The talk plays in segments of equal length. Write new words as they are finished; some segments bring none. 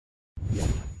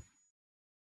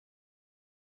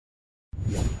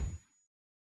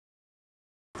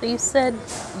So you said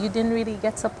you didn't really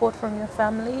get support from your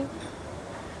family?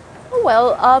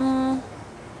 Well,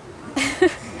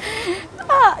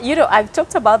 you know, I've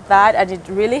talked about that, and it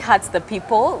really hurts the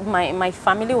people, my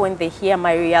family, when they hear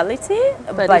my reality.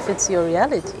 But if it's your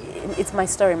reality, It's my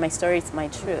story. My story is my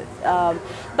truth.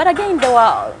 But again, they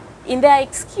were in their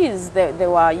excuse. They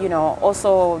were, you know,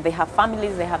 also they have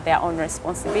families. They have their own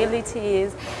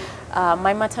responsibilities.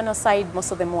 My maternal side,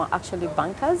 most of them were actually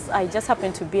bankers. I just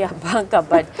happened to be a banker,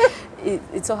 but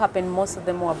it so happened most of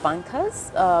them were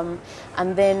bankers.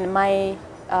 And then my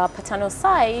paternal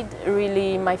side,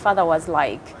 really, my father was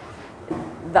like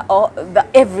the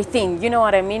everything, you know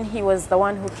what I mean? He was the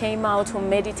one who came out, who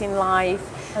made it in life.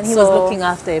 and he was looking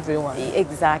after everyone.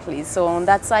 Exactly. So on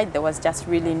that side, there was just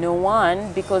really no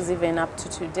one, because even up to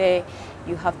today,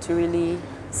 you have to really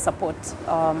support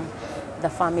the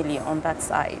family on that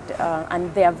side.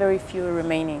 And there are very few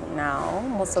remaining now.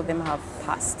 Most of them have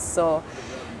passed. So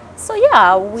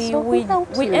yeah, we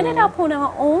ended up on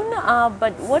our own.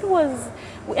 But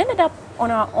we ended up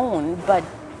on our own, but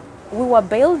we were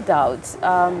bailed out.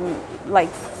 Like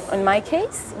in my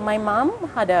case, my mom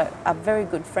had a very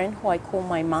good friend who I call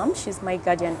my mom. She's my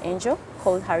guardian angel,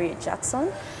 called Harriet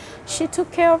Jackson. She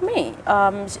took care of me.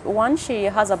 One, she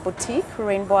has a boutique,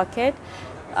 Rainbow Arcade.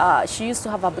 She used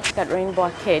to have a boutique at Rainbow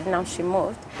Arcade. Now she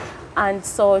moved, and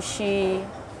so she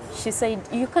said,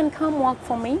 "You can come work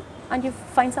for me, and you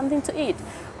find something to eat."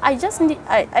 I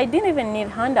didn't even need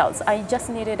handouts. I just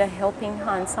needed a helping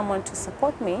hand, someone to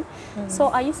support me. So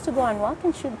I used to go and work,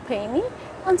 and she'd pay me.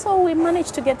 And so we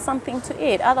managed to get something to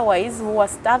eat. Otherwise, we were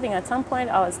starving. At some point,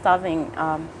 I was starving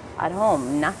at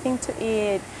home, nothing to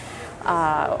eat.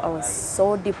 I was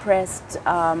so depressed.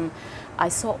 I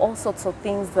saw all sorts of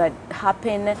things that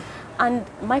happen. And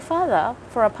my father,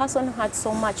 for a person who had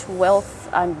so much wealth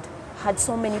and had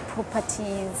so many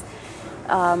properties,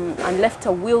 and left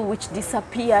a will which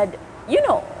disappeared. You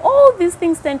know, all these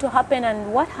things tend to happen,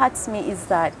 and what hurts me is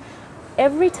that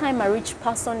every time a rich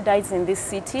person dies in this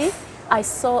city, I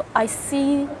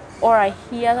see or I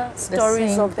hear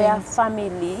stories of their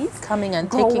families coming and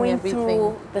taking everything.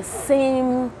 Through the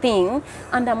same thing,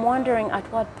 and I'm wondering, at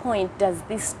what point does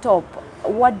this stop?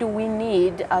 What do we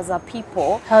need as a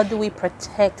people? How do we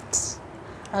protect?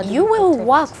 You will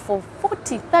work for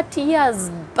 40, 30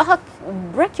 years,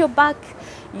 break your back,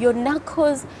 your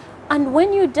knuckles, and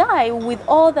when you die, with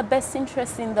all the best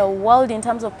interests in the world in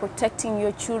terms of protecting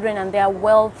your children and their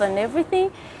wealth and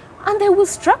everything, and they will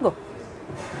struggle.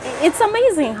 It's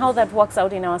amazing how that works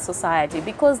out in our society,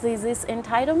 because there's this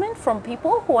entitlement from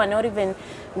people who are not even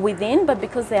within, but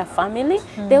because they are family,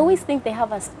 they always think they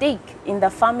have a stake in the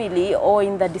family or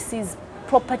in the deceased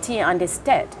property and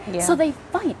estate. Yeah. So they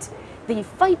fight. They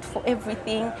fight for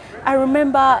everything. I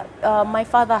remember my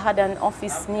father had an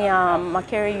office near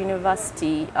Makerere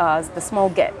University, the small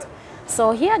gate.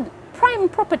 So he had prime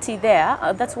property there.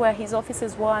 That's where his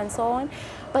offices were and so on.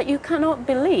 But you cannot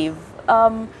believe,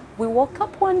 we woke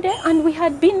up one day and we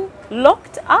had been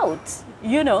locked out,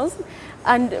 you know.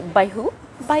 And by who?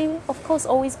 By, of course,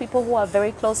 always people who are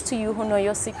very close to you, who know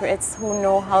your secrets, who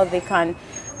know how they can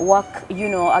work, you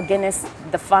know, against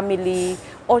the family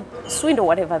or swindle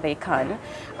whatever they can.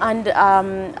 And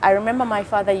I remember my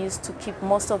father used to keep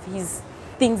most of his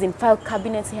things in file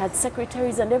cabinets. He had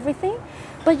secretaries and everything,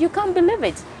 but you can't believe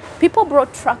it. People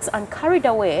brought trucks and carried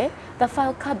away the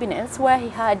file cabinets where he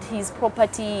had his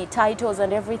property titles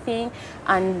and everything.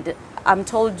 And I'm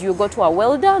told, you go to a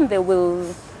welder and they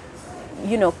will,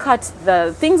 you know, cut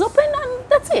the things open, and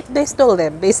that's it. They stole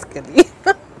them, basically.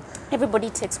 Everybody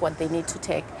takes what they need to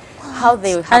take, how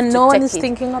they have and to no one take is it.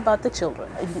 thinking about the children.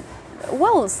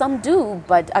 Well, some do,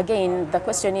 but again, the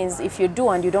question is, if you do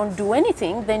and you don't do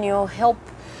anything, then your help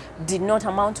did not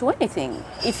amount to anything.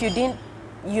 If you didn't,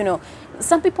 you know,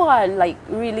 some people are like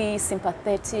really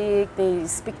sympathetic, they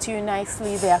speak to you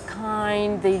nicely, they are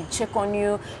kind, they check on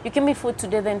you. You give me food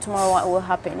today, then tomorrow what will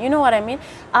happen? You know what I mean?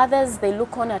 Others, they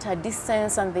look on at a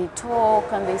distance and they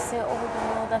talk and they say, oh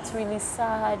no, that's really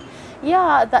sad.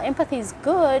 Yeah, the empathy is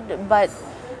good, but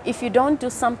if you don't do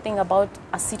something about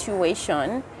a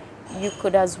situation, you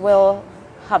could as well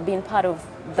have been part of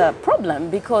the problem,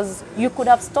 because you could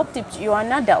have stopped it. You're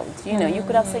an adult, you know, you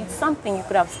could have said something, you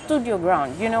could have stood your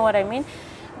ground, you know what I mean?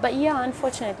 But yeah,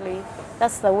 unfortunately,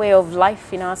 that's the way of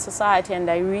life in our society, and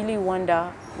I really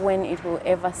wonder when it will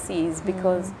ever cease,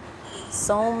 because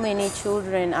so many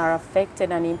children are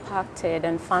affected and impacted,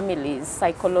 and families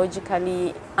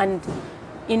psychologically and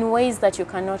in ways that you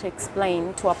cannot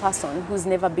explain to a person who's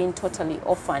never been totally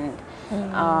orphaned.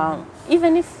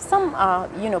 Even if some are,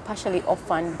 you know, partially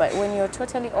orphaned, but when you're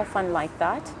totally orphaned like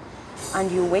that,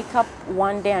 and you wake up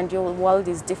one day and your world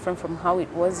is different from how it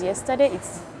was yesterday,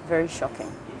 it's very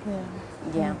shocking. Yeah.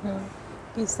 Yeah.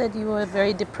 You said you were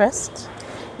very depressed.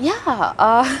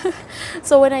 Yeah.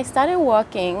 So when I started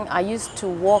working, I used to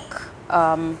walk.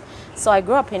 So I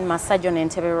grew up in Massage on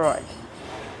Entebbe Road,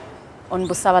 on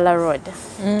Busawala Road.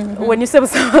 When you say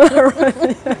Busawala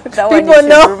Road, that one you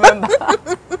should remember.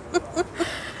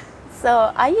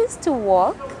 So I used to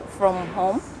walk from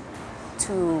home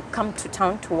to come to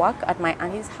town to work at my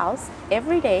auntie's house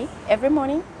every day, every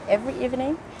morning, every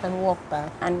evening. And walk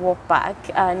back. And walk back.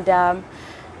 And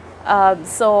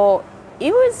so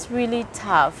it was really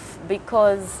tough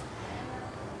because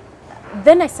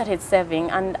then I started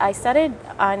saving and I started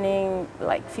earning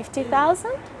like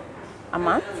 50,000 a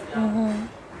month.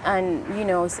 And you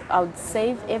know, I would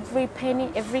save every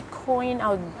penny, every coin. I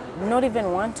would not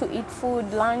even want to eat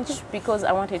food, lunch, because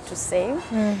I wanted to save.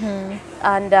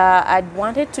 And I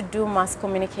wanted to do mass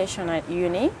communication at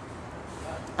uni,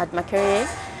 at Makerere,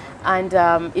 and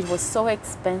it was so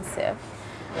expensive.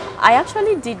 I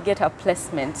actually did get a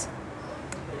placement.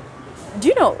 Do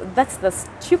you know, that's the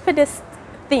stupidest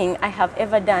thing I have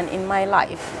ever done in my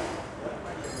life.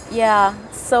 Yeah,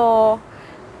 so...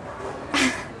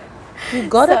 You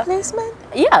got a placement?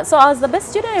 Yeah, so I was the best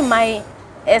student in my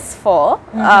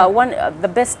S4, the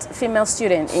best female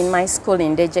student in my school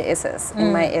in DJSS,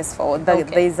 in my S4.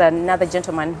 There's another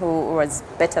gentleman who was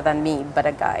better than me, but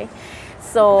a guy.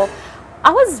 So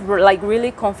I was like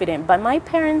really confident, but my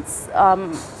parents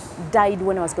died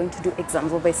when I was going to do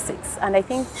exams over 6, and I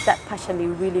think that partially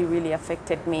really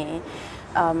affected me.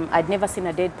 I'd never seen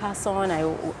a dead person.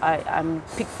 I'm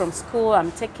picked from school,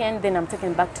 I'm taken, then I'm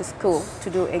taken back to school to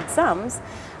do exams,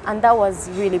 and that was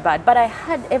really bad. But I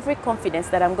had every confidence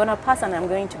that I'm going to pass and I'm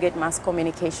going to get mass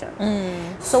communication.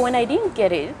 So when I didn't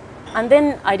get it, and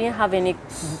then I didn't have any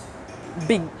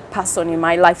big person in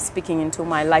my life speaking into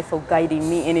my life or guiding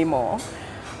me anymore,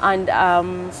 and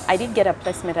I did get a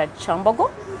placement at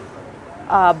Chambogo,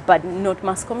 but not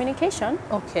mass communication.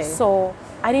 Okay. So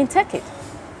I didn't take it.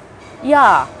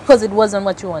 Yeah. Because it wasn't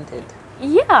what you wanted.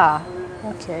 Yeah.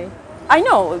 Okay. I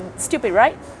know, stupid,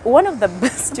 right? One of the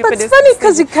best stupidest. But it's funny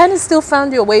because you kind of still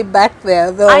found your way back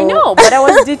there, though. I know, but I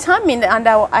was determined, and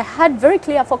I had very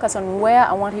clear focus on where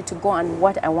I wanted to go and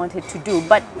what I wanted to do.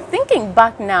 But thinking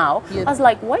back now, I was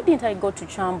like, why didn't I go to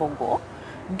Chambogo,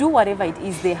 do whatever it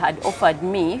is they had offered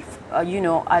me, you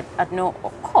know, at no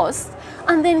cost,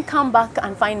 and then come back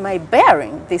and find my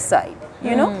bearing this side,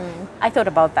 you know? I thought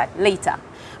about that later.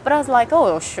 But I was like,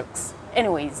 oh, shucks.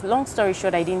 Anyways, long story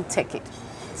short, I didn't take it.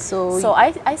 So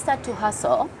I started to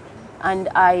hustle, and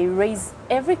I raise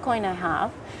every coin I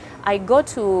have. I go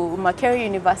to Makerere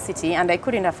University, and I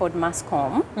couldn't afford mass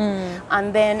comm.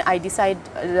 And then I decide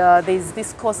there's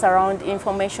this course around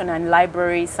information and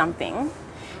library something.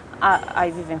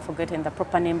 I've even forgotten the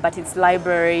proper name, but it's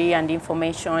library and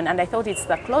information, and I thought it's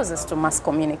the closest to mass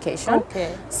communication.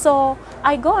 Okay. So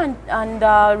I go and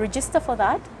register for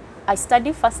that. I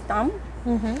study first term,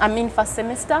 I'm in first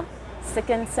semester,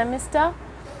 second semester,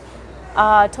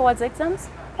 towards exams.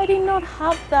 I did not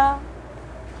have the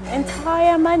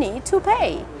entire money to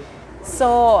pay.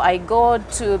 So I go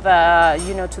to the,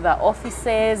 you know, to the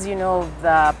offices, you know,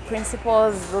 the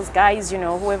principals, those guys, you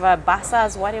know, whoever,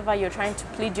 BASAs, whatever, you're trying to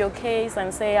plead your case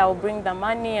and say, I'll bring the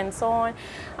money and so on.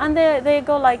 And they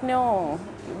go like, no,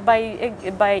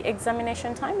 by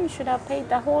examination time, you should have paid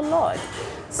the whole lot.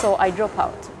 So I drop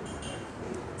out.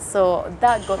 So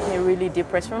that got me really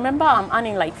depressed. Remember, I'm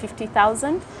earning like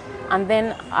 50,000, and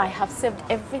then I have saved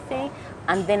everything,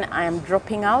 and then I am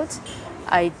dropping out.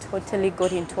 I totally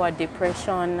got into a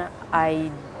depression.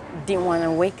 I didn't want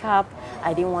to wake up.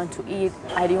 I didn't want to eat.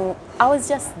 I was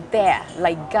just there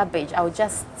like garbage. I would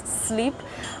just sleep.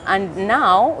 And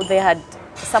now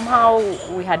somehow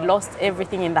we had lost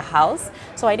everything in the house.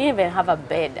 So I didn't even have a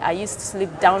bed. I used to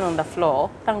sleep down on the floor.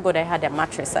 Thank God I had a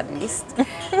mattress at least.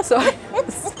 So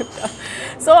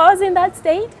I was in that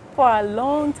state for a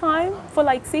long time, for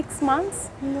like 6 months.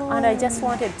 No. And I just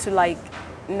wanted to like,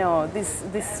 no,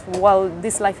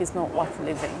 this life is not worth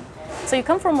living. So you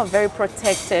come from a very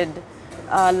protected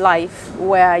life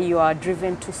where you are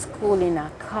driven to school in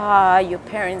a car, your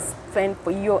parents fend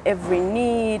for your every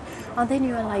need, and then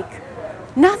you are like,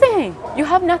 nothing. You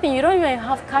have nothing. You don't even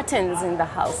have curtains in the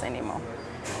house anymore.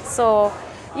 So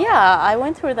yeah, I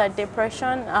went through that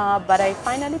depression, but I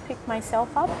finally picked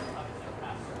myself up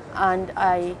and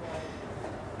I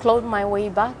clawed my way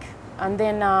back. And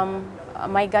then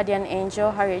my guardian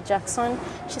angel, Harriet Jackson,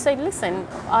 she said, listen,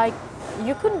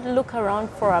 you could look around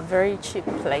for a very cheap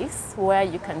place where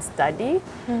you can study,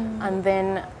 and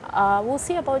then we'll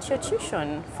see about your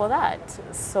tuition for that.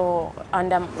 So,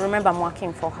 and remember, I'm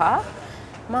working for her.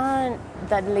 Man,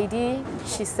 that lady,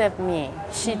 she saved me.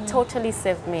 She totally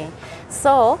saved me.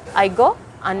 So I go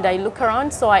and I look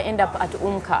around, so I end up at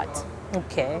UMCAT.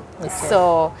 Okay.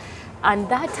 So, and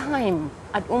that time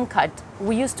at UMCAT,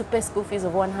 we used to pay school fees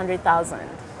of 100,000.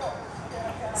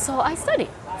 So I studied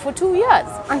for 2 years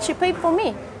and she paid for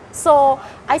me. So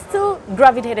I still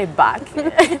gravitated back.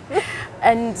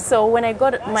 And so when I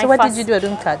got my So what did you do at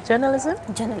UMCAT? Journalism?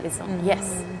 Journalism,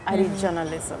 yes. I did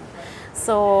journalism.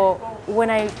 So when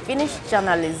I finished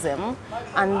journalism,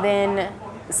 and then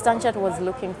Stanchart was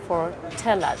looking for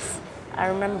tellers. I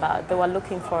remember they were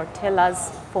looking for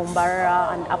tellers for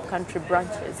Mbarara and upcountry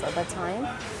branches at the time.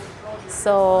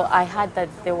 So I heard that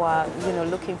they were,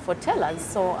 looking for tellers.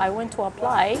 So I went to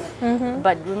apply.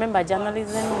 But remember,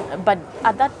 journalism. But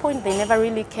at that point, they never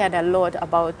really cared a lot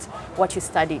about what you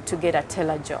studied to get a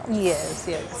teller job. Yes.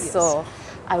 So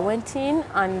I went in,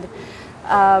 and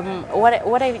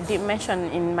what I did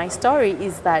mention in my story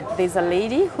is that there's a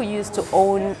lady who used to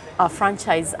own a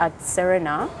franchise at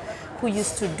Serena, who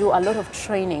used to do a lot of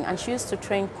training, and she used to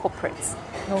train corporates.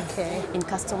 Okay. In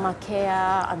customer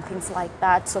care and things like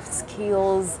that, soft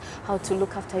skills, how to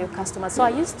look after your customers. So I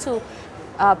used to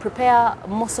prepare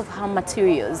most of her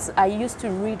materials. I used to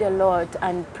read a lot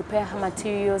and prepare her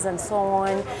materials and so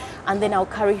on. And then I'll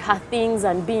carry her things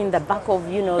and be in the back of,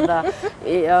 the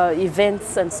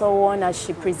events and so on as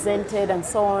she presented and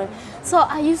so on. So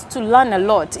I used to learn a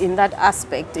lot in that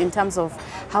aspect in terms of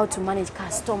how to manage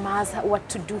customers, what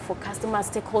to do for customers,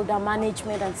 stakeholder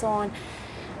management and so on.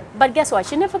 But guess what?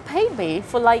 She never paid me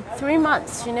for like 3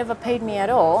 months. She never paid me at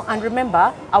all. And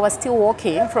remember, I was still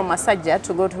walking from Massaja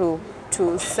to go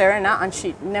to Serena, and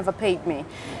she never paid me.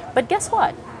 But guess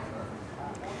what?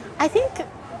 I think,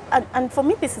 and for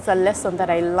me, this is a lesson that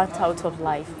I learned out of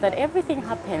life, that everything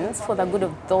happens for the good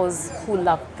of those who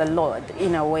love the Lord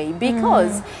in a way.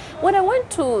 Because when I went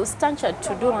to Stanchart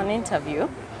to do an interview,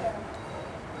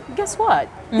 guess what?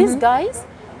 These guys,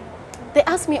 they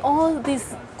asked me all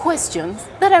these questions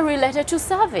that are related to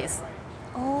service.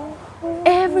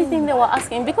 Everything they were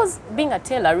asking, because being a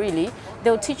teller, really,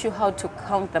 they'll teach you how to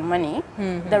count the money.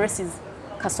 The rest is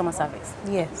customer service.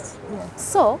 Yes.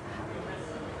 So,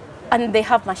 and they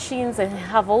have machines and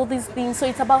have all these things. So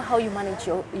it's about how you manage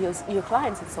your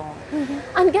clients and so on.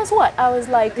 And guess what? I was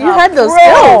like, you had those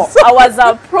skills. I was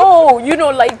a pro,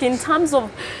 like in terms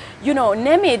of,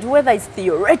 name it, whether it's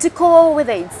theoretical,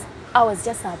 whether it's, I was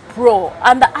just a pro.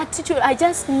 And the attitude, I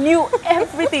just knew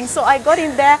everything. So I got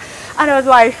in there and I was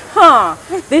like,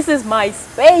 this is my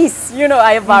space.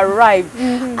 I have arrived.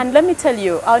 And let me tell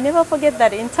you, I'll never forget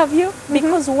that interview,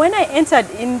 because when I entered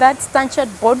in that Stanchart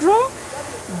boardroom,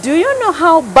 do you know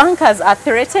how bankers are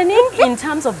threatening in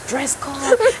terms of dress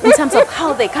code, in terms of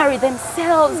how they carry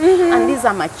themselves, and these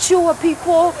are mature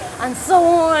people and so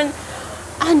on.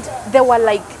 And there were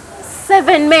like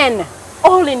 7 men,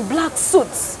 all in black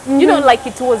suits, like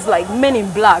it was like Men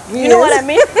in Black, you know what I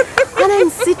mean? And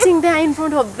I'm sitting there in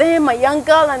front of them, a young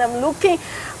girl, and I'm looking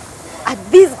at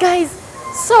these guys.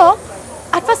 So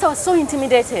at first I was so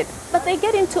intimidated, but they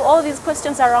get into all these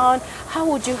questions around how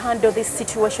would you handle this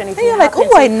situation if you're like,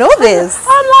 oh, I know this.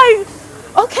 I'm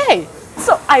like, okay.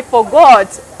 So I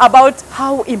forgot about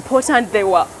how important they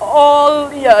were all,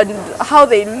 and how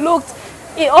they looked.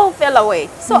 It all fell away.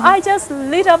 So I just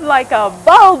lit up like a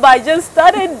bulb. I just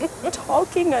started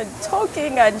talking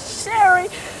and sharing.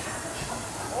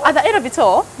 At the end of it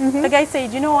all, the guy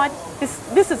said, you know what,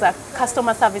 this is a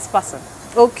customer service person.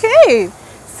 Okay.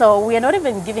 So we are not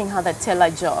even giving her the teller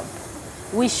job.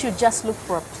 We should just look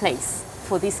for a place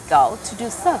for this girl to do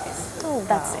service. Oh,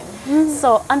 that's wow. it.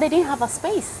 So, and they didn't have a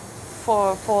space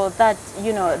for that,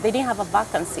 they didn't have a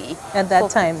vacancy. At that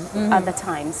time. At the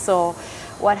time. So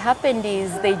what happened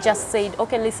is they just said,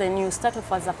 okay, listen, you start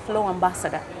off as a flow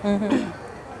ambassador.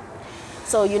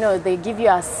 So, they give you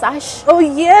a sash. Oh,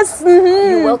 yes.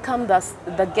 You welcome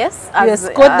the guests. You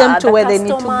escort them to where they need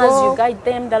to go. You guide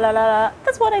them.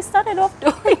 That's what I started off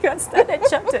doing. I started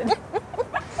chatting.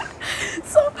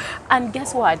 So, and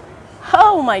guess what?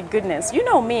 Oh my goodness. You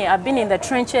know me, I've been in the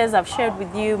trenches. I've shared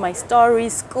with you my story,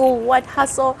 school, what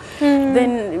hustle,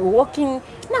 then working.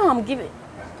 Now I'm giving.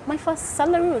 My first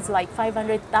salary was like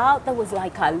 500,000. That was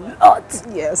like a lot.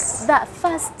 Yes. That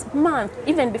first month,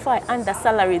 even before I earned the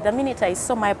salary, the minute I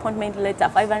saw my appointment letter,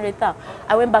 500,000,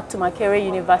 I went back to Makerere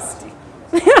University.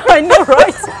 I know,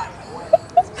 right?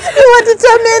 You were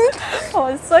determined.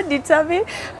 I was so determined.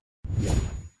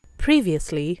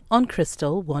 Previously on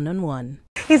Crystal One-on-One.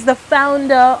 He's the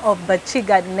founder of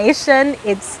Bachiga Nation.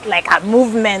 It's like a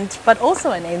movement, but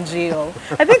also an NGO.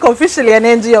 I think officially an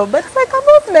NGO, but it's like a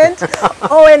movement.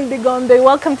 Owen Bigombe,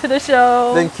 welcome to the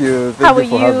show. Thank you. How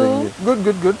Thank you for having me. Good,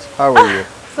 good, good. How are you?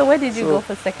 So where did you go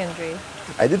for secondary?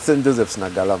 I did St. Joseph's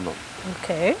Nagalama.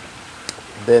 Okay.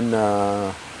 Then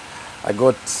I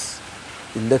got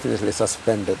indefinitely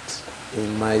suspended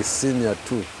in my senior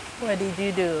 2. What did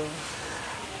you do?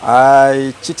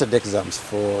 I cheated exams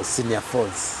for senior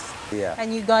 4s. Yeah.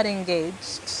 And you got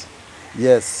engaged?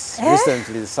 Yes.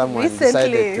 Recently, someone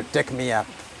decided to take me up.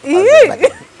 She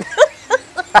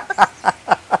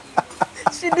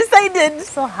decided.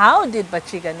 So how did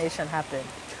Bachiga Nation happen?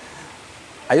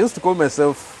 I used to call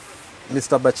myself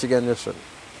Mr. Bachiga Nation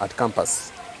at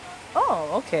campus.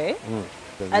 Oh, okay.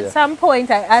 At some point,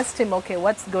 I asked him, okay,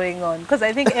 what's going on? Because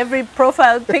I think every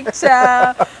profile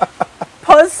picture,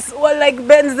 posts were like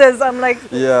Benzes. I'm like,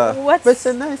 yeah, what's... But it's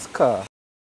a nice car.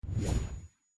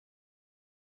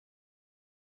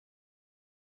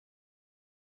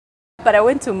 But I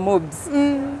went to MUBS.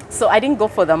 So I didn't go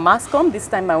for the mass comm. This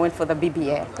time I went for the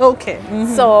BBA. Okay.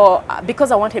 So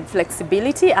because I wanted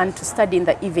flexibility and to study in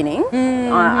the evening,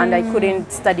 and I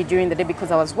couldn't study during the day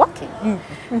because I was working.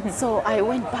 So I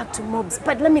went back to MUBS.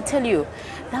 But let me tell you,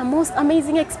 the most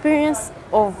amazing experience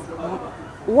of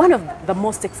one of the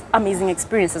most amazing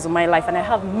experiences of my life, and I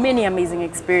have many amazing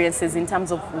experiences in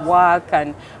terms of work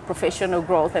and professional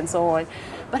growth and so on.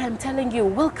 But I'm telling you,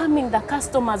 welcoming the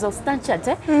customers of Stanchart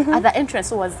at the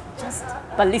entrance was just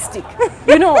ballistic.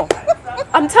 You know,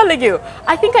 I'm telling you,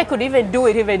 I think I could even do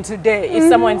it even today. If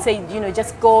someone said, you know,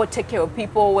 just go take care of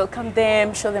people, welcome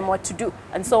them, show them what to do,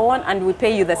 and so on, and we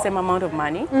pay you the same amount of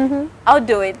money, I'll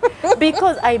do it.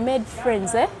 Because I made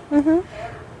friends,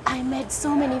 I made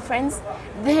so many friends.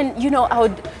 Then, you know,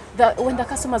 when the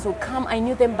customers would come, I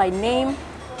knew them by name.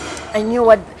 I knew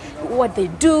what they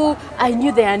do. I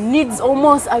knew their needs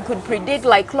almost. I could predict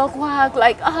like clockwork,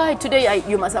 like, today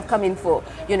you must have come in for,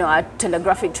 you know, a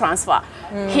telegraphic transfer.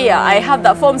 Here, I have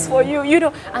the forms for you, you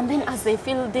know. And then as they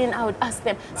filled in, I would ask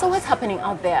them, so what's happening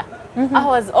out there? I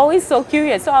was always so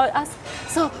curious. So I would ask,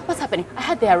 so what's happening? I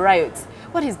had their riots.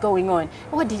 What is going on?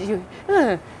 What did you...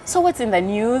 So what's in the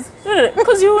news?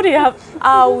 Because you already have...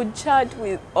 I would chat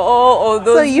with all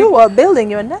those... So you were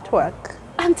building your network.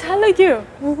 I'm telling you,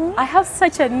 I have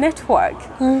such a network.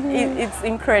 It's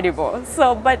incredible.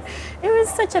 So, but it was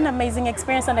such an amazing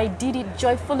experience, and I did it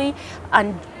joyfully.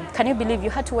 And can you believe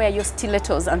you had to wear your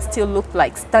stilettos and still look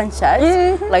like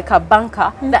Stanchart, like a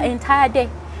banker, the entire day?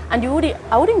 And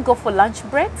I wouldn't go for lunch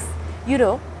breaks, you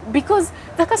know, because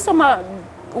the customer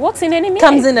walks in any minute.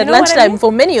 Comes in at lunchtime for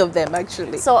many of them,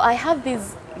 actually. So I have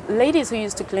these ladies who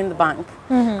used to clean the bank,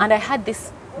 and I had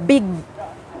this big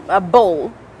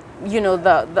bowl, you know,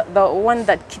 the one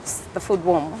that keeps the food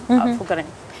warm. I've forgotten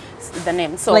the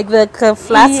name. So like the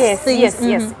flask things?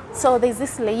 Yes. So there's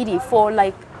this lady for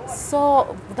like,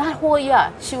 so that whole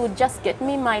year, she would just get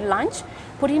me my lunch,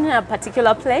 put it in a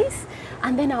particular place,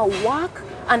 and then I'll work,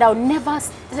 and I'll never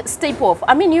stay off.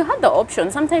 I mean, you had the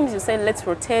option. Sometimes you say, let's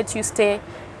rotate, you stay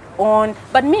on.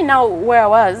 But me now, where I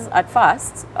was at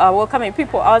first, welcoming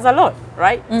people, I was alone,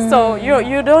 right? So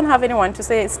you don't have anyone to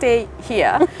say, stay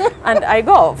here, and I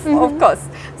go off, of course.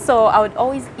 So I would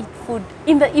always eat food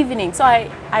in the evening. So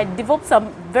I developed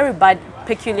some very bad,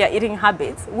 peculiar eating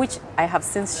habits, which I have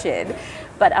since shared.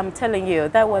 But I'm telling you,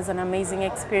 that was an amazing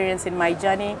experience in my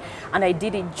journey, and I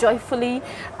did it joyfully.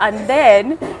 And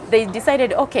then they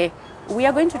decided, okay, we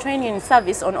are going to train you in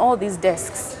service on all these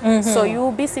desks. So you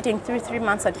will be sitting 3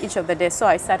 months at each of the desks. So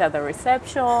I sat at the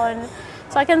reception.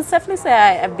 So I can safely say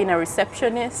I've been a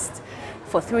receptionist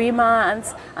for 3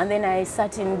 months, and then I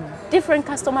sat in different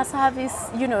customer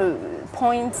service, you know,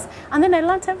 points, and then I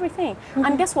learned everything.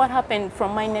 And guess what happened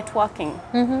from my networking?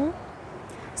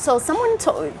 So someone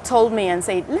told me and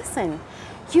said, listen,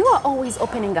 you are always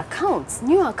opening accounts,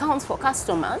 new accounts for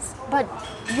customers, but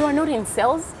you are not in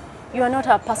sales. You are not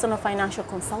a personal financial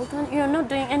consultant. You are not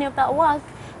doing any of that work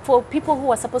for people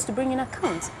who are supposed to bring in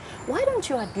accounts. Why don't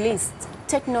you at least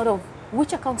take note of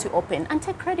which accounts you open and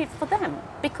take credit for them?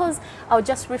 Because I'll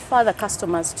just refer the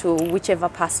customers to whichever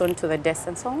person to the desk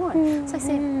and so on. So I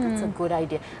said, that's a good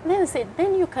idea. And then they said,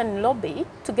 then you can lobby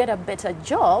to get a better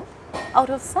job out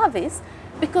of service,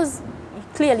 because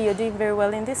clearly you're doing very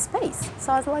well in this space.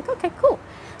 So I was like, okay, cool.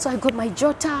 So I got my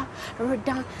jota, wrote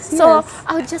down. So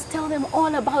I would just tell them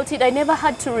all about it. I never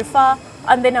had to refer.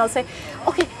 And then I'll say,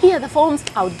 okay, here are the forms.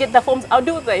 I would get the forms. I'll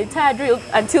do the entire drill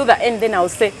until the end. Then I'll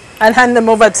say, and hand them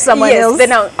over to someone else.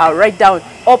 Then I'll write down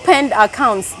opened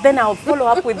accounts. Then I'll follow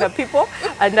up with the people.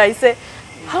 And I say,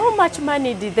 how much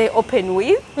money did they open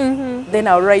with? Then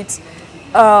I'll write,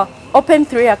 open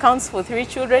 3 accounts for 3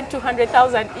 children,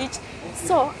 200,000 each.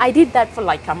 So I did that for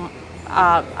like 7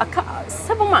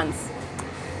 months.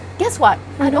 Guess what?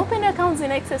 I'd opened accounts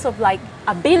in excess of like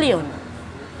 $1 billion.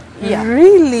 Yeah.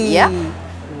 Really? Yeah.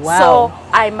 Wow. So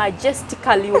I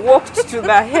majestically walked to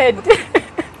the head.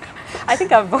 I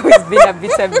think I've always been a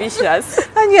bit ambitious.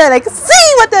 And you're like,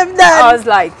 see what I've done. I was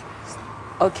like,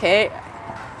 okay.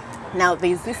 Now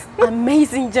there's this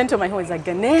amazing gentleman who is a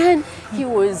Ghanaian. He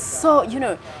was so, you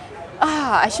know,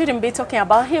 I shouldn't be talking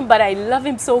about him, but I love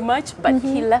him so much. But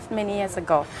he left many years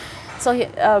ago. So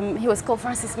he was called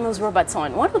Francis Mills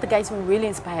Robertson, one of the guys who really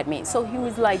inspired me. So he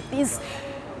was like this,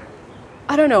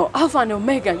 I don't know, Alpha and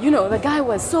Omega. You know, the guy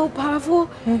was so powerful.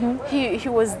 He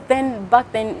was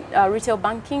back then, retail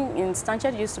banking in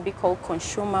Stanchard used to be called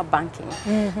consumer banking.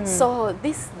 So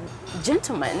this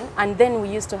gentleman, and then we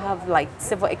used to have like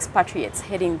several expatriates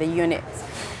heading the units.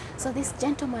 So this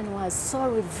gentleman was so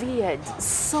revered,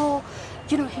 so,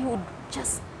 you know, he would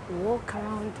just walk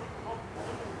around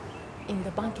in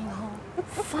the banking hall,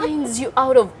 finds you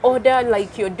out of order,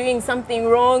 like you're doing something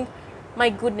wrong. My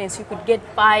goodness, you could get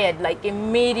fired like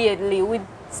immediately. With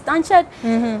Stanchard,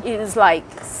 it is like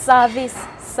service,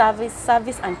 service,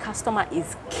 service, and customer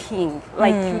is king.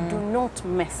 Like you do not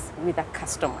mess with a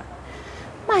customer.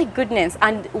 My goodness,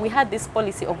 and we had this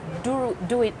policy of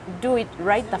do it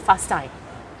right the first time.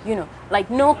 You know,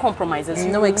 like no compromises.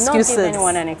 No excuses. Not give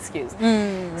anyone an excuse.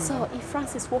 So if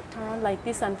Francis walked around like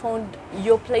this and found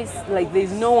your place like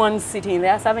there's no one sitting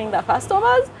there serving the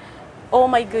customers, oh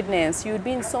my goodness, you'd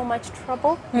be in so much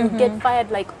trouble. You'd get fired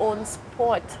like on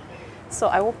spot. So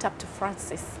I walked up to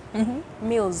Francis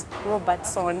Mills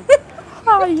Robertson.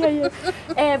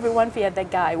 Everyone feared the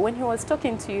guy. When he was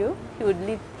talking to you, he would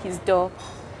leave his door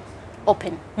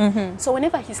open. So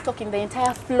whenever he's talking, the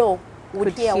entire floor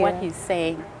would hear what he's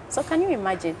saying. So can you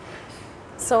imagine?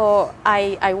 So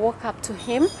I walk up to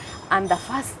him, and the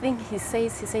first thing he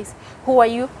says, who are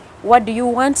you? What do you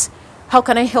want? How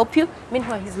can I help you?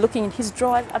 Meanwhile, he's looking in his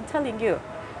drawers. I'm telling you,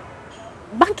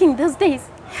 banking those days,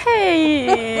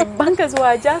 hey, bankers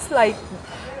were just like,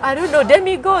 I don't know,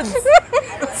 demigods.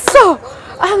 So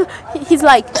he's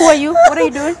like, who are you? What are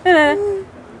you doing?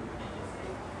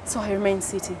 So I remain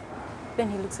sitting. Then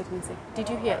he looks at me and says, did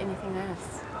you hear anything I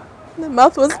asked? The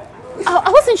mouth was... I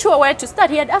wasn't sure where to start.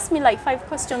 He had asked me like 5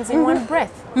 questions in one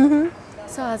breath.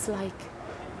 So I was like,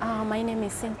 my name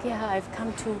is Cynthia. I've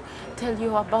come to tell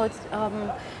you about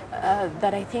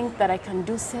that I think that I can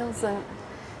do sales. And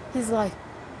he's like,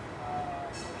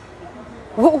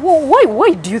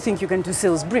 why do you think you can do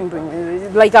sales? Bring.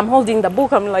 Like I'm holding the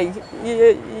book. I'm like,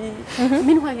 yeah.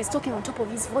 Meanwhile, he's talking on top of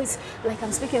his voice, like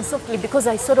I'm speaking softly because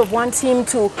I sort of want him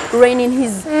to rein in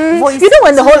his voice. You don't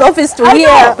want the whole office to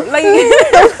hear. Like,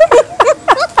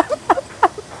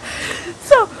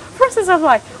 so Francis was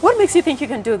like, what makes you think you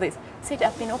can do this? I said,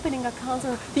 I've been opening accounts.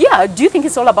 Yeah, do you think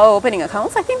it's all about opening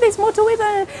accounts? I think there's more to it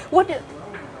than what...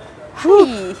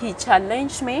 He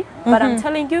challenged me, but I'm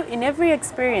telling you, in every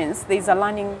experience, there's a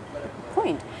learning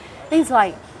point. He's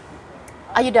like,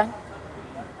 are you done?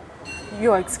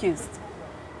 You're excused.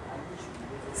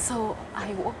 So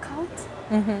I walk out,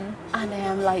 and I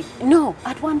am like, no.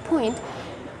 At one point,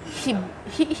 he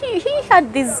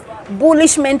had this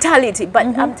bullish mentality, but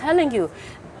I'm telling you,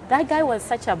 that guy was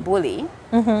such a bully,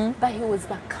 but he was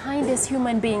the kindest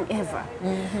human being ever.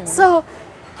 So,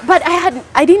 but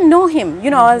I didn't know him. You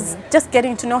know, I was just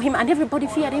getting to know him, and everybody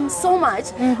feared him so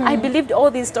much. I believed all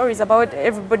these stories about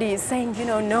everybody saying, you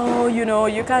know, no, you know,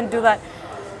 you can't do that.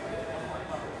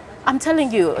 I'm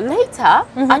telling you, later,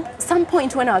 at some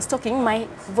point when I was talking, my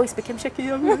voice became shaky.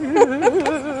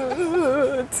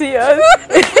 Tears.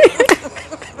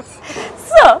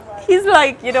 So he's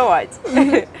like, you know what?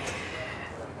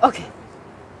 Okay,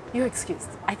 you're excused.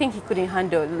 I think he couldn't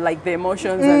handle like the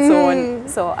emotions and so on.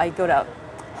 So I got up.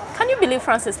 Can you believe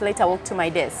Francis later walked to my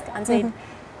desk and said,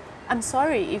 I'm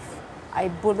sorry if I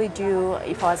bullied you,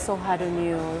 if I was so hard on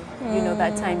you, you know,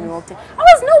 that time you walked in. I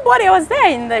was nobody, I was there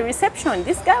in the reception.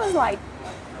 This guy was like,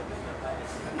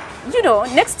 you know,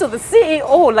 next to the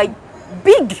CEO, like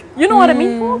big, you know what I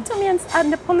mean? He walked to me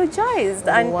and apologized.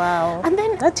 And, wow. And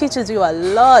then that teaches you a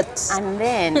lot. And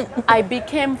then I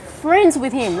became friends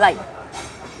with him, like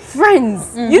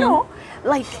friends, you know,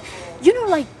 like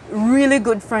really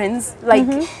good friends, like,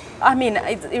 I mean,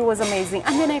 it was amazing.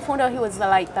 And then I found out he was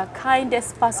like the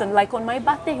kindest person. Like on my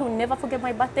birthday, he would never forget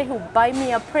my birthday. He would buy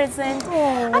me a present.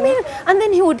 I mean, and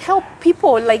then he would help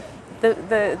people, like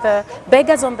the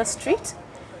beggars on the street.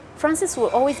 Francis will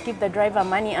always give the driver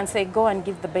money and say, go and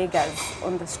give the beggars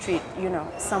on the street, you know,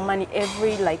 some money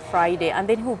every like Friday. And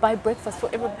then he will buy breakfast for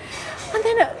everyone. And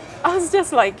then I was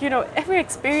just like, every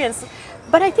experience.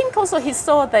 But I think also he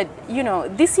saw that,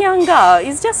 this young girl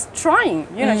is just trying,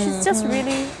 she's just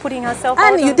really putting herself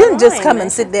out. And you didn't just come and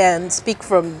sit there and speak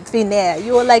from thin air.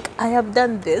 You were like, I have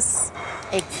done this.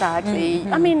 Exactly.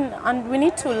 I mean, and we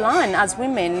need to learn as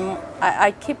women.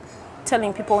 I keep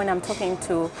telling people when I'm talking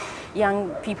to young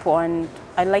people, and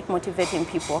I like motivating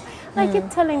people, I keep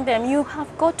telling them, you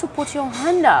have got to put your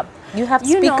hand up. You have to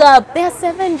speak up. There are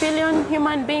 7 billion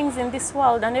human beings in this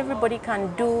world, and everybody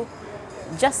can do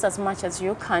just as much as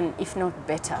you can, if not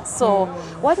better. So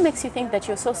what makes you think that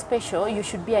you're so special? You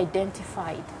should be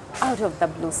identified out of the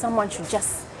blue. Someone should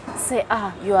just say,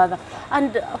 you are the...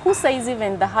 And who says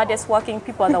even the hardest working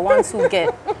people are the ones who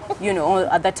get,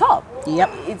 at the top? Yep.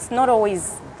 It's not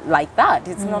always like that.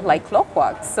 It's not like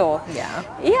clockwork. So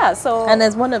so, and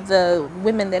as one of the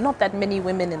women, there are not that many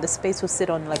women in the space who sit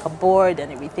on like a board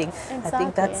and everything. Exactly. I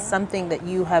think that's something that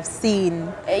you have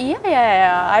seen.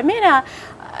 I mean,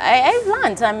 I've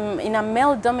learned. I'm in a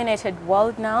male-dominated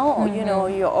world now.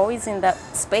 You're always in that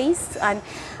space, and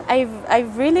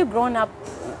I've really grown up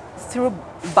through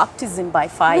baptism by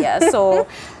fire. So,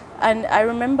 and I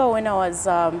remember when I was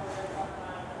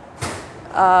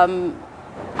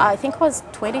I think I was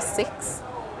 26,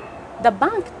 the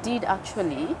bank did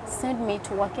actually send me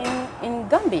to work in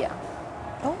Gambia.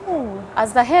 Oh.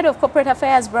 As the head of corporate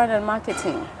affairs, brand and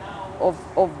marketing of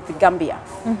the Gambia.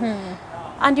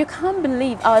 And you can't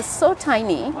believe, I was so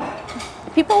tiny.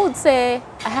 People would say,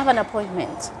 I have an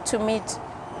appointment to meet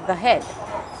the head.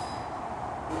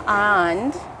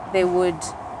 And they would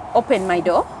open my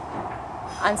door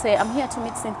and say, I'm here to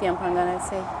meet Cynthia Mpanga. And I'd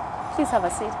say, please have a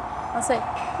seat. I'll say,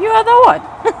 you are the one.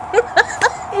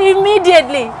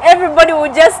 Immediately, everybody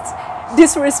would just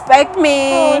disrespect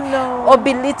me or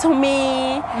belittle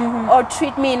me or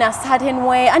treat me in a certain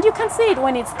way. And you can see it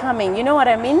when it's coming. You know what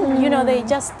I mean? They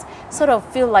just sort of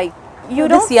feel like you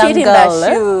don't fit in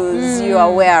the shoes you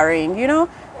are wearing,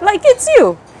 like it's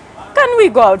you. Can we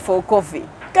go out for coffee?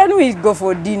 Can we go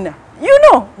for dinner?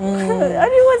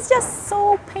 And it was just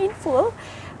so painful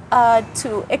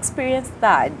to experience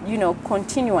that,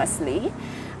 continuously.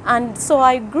 And so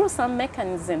I grew some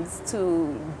mechanisms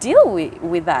to deal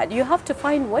with that. You have to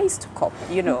find ways to cope,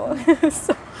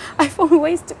 So I found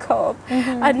ways to cope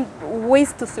and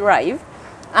ways to thrive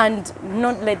and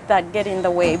not let that get in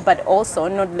the way, but also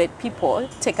not let people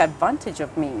take advantage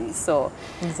of me. So,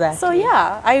 exactly. So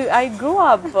yeah, I grew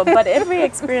up, but every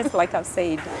experience, like I've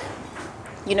said,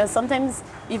 sometimes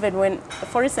even when,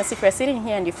 for instance, if you're sitting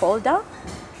here and you fall down,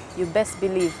 you best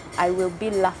believe I will be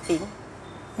laughing,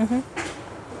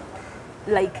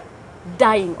 like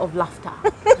dying of laughter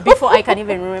before I can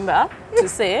even remember to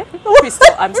say,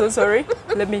 Crystal, I'm so sorry,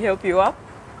 let me help you up.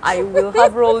 I will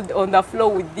have rolled on the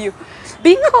floor with you,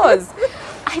 because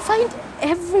I find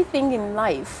everything in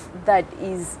life that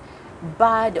is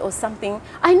bad or something,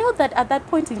 I know that at that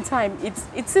point in time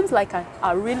it seems like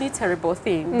a really terrible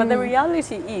thing, but the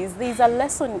reality is there's a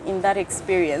lesson in that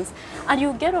experience, and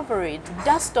you get over it,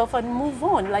 dust off and move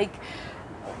on. Like,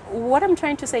 what I'm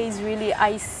trying to say is really,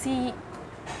 I see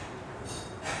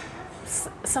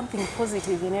something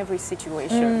positive in every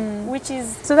situation, which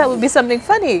is... So that would be something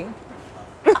funny.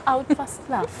 I would first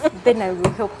laugh, then I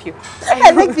will help you. I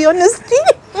like the honesty.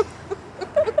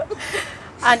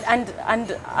 And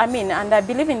I mean, and I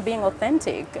believe in being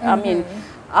authentic. I mean,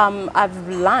 I've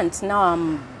learned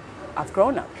now. I've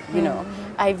grown up.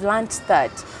 I've learned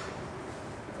that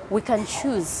we can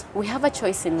choose. We have a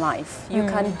choice in life. You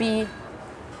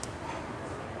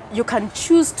can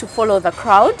choose to follow the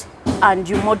crowd, and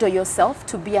you model yourself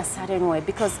to be a certain way,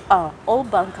 because all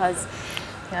bankers,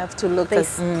 you have to look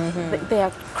they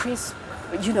are crisp,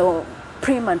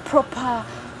 prim and proper.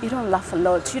 You don't laugh a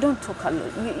lot. You don't talk a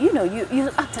lot. You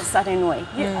act a certain way.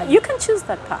 You can choose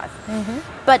that path.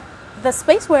 But the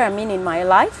space where I'm in my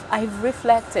life, I've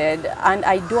reflected, and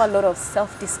I do a lot of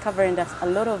self-discovery and a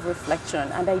lot of reflection.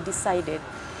 And I decided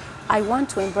I want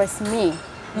to embrace me,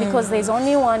 because there's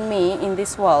only one me in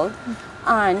this world,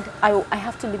 and I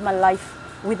have to live my life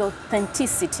with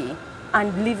authenticity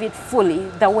and live it fully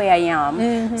the way I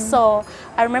am. So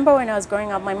I remember when I was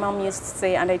growing up, my mom used to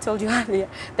say, and I told you earlier,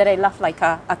 that I laugh like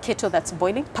a kettle that's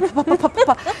boiling.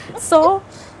 So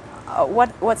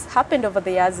what's happened over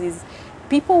the years is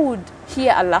people would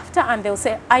hear a laughter and they'll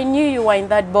say, I knew you were in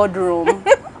that boardroom.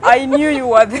 I knew you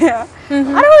were there.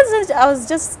 And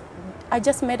I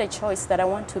just made a choice that I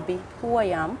want to be who I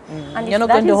am. And you're not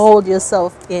going to hold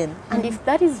yourself in. And if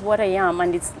that is what I am,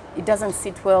 and it doesn't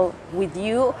sit well with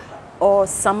you or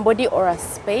somebody or a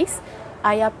space,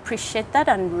 I appreciate that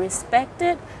and respect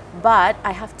it, but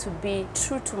I have to be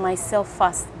true to myself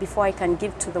first before I can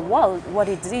give to the world what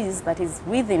it is that is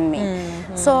within me.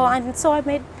 So I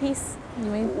made peace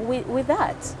with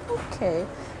that. Okay.